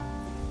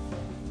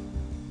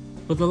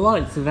With the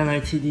likes of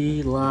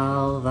NOTD,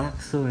 Lau,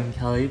 Axel and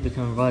Kelly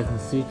become rising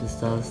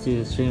superstars to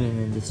the streaming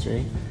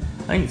industry,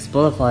 I think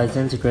Spotify is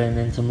integrating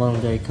into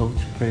modern day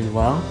culture pretty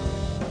well.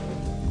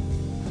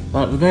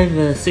 Like with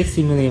over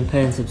 60 million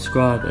paying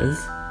subscribers,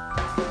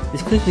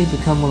 it's quickly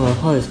become one of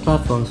the hottest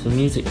platforms for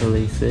music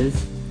releases.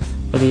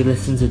 Whether you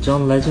listen to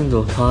John Legend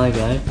or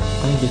Kygo, I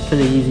think it's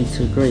pretty easy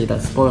to agree that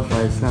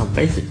Spotify is now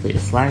basically a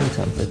slang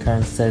term for the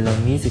current state of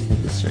the music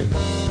industry.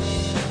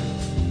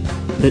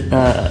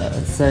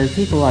 So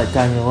people like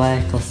Daniel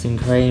Ek, Austin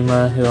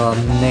Kramer, who are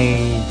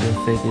major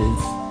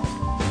figures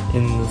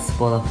in the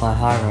Spotify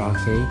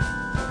hierarchy,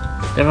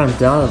 they're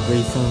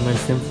undoubtedly some of the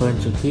most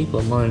influential people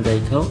in modern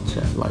day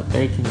culture. Like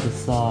they can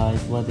decide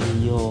whether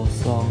your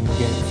song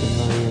gets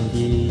 1 million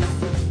views,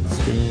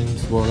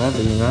 streams,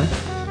 whatever, you know?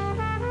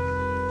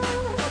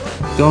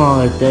 Gone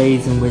are the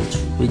days in which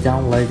we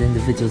download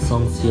individual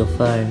songs to your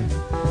phone.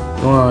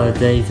 Gone are the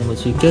days in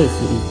which we go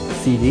to the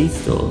CD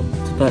store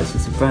to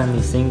purchase a brand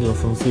new single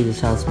from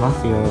Swedish House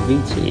Mafia or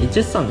Avicii. It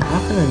just doesn't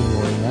happen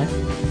anymore, you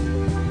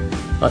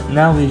know? But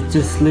now we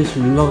just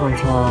literally log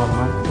onto our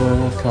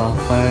MacBook, our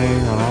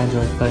phone, our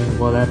Android phone,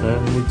 whatever,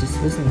 and we just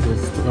listen to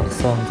the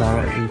song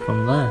directly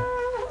from there.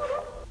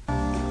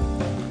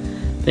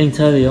 Being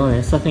totally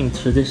honest, I think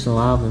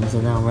traditional albums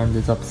are now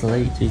rendered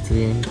obsolete due to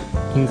the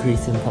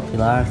increase in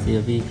popularity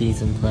of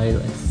EPs and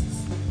playlists.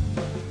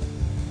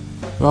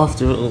 But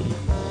after all,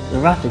 the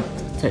rapid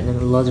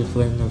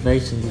technological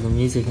innovations in the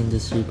music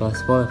industry by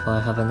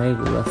Spotify have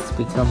enabled us to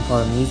become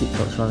part of music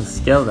culture on a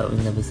scale that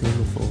we've never seen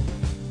before.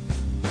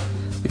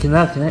 We can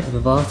now connect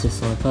with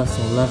artists on a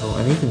personal level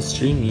and even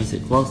stream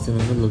music whilst in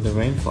the middle of the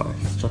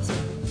rainforest. Trust me,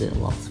 I did it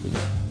last week.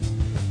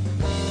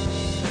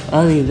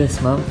 Earlier this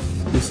month,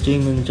 the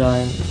streaming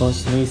giant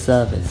launched a new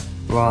service,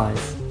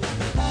 Rise.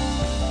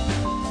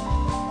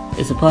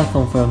 It's a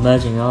platform for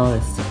emerging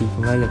artists to be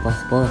promoted by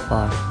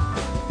Spotify.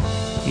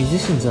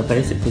 Musicians are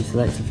basically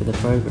selected for the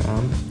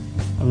program,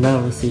 and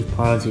they'll receive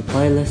priority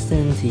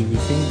playlisting, TV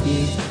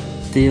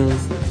sync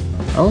deals,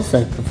 and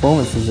also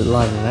performances at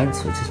live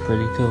events, which is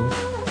pretty cool.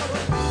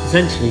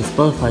 Essentially,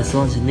 Spotify is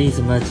launching these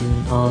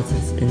emerging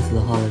artists into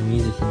the whole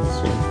music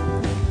industry.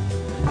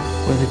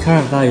 With a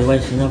current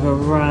valuation of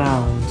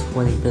around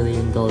 $20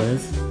 billion,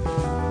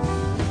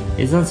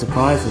 it's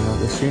unsurprising that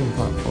the streaming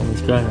platform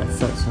is growing at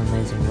such an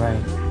amazing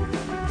rate.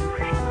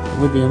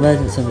 With the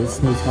emergence of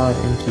its new talent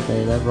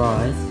incubator,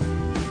 Rise,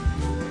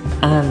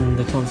 and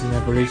the constant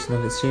evolution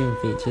of its streaming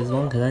features,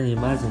 one can only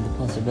imagine the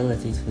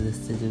possibilities for this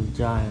digital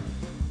giant.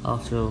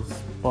 After all,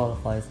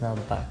 Spotify is now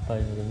the backbone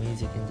of the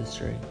music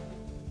industry.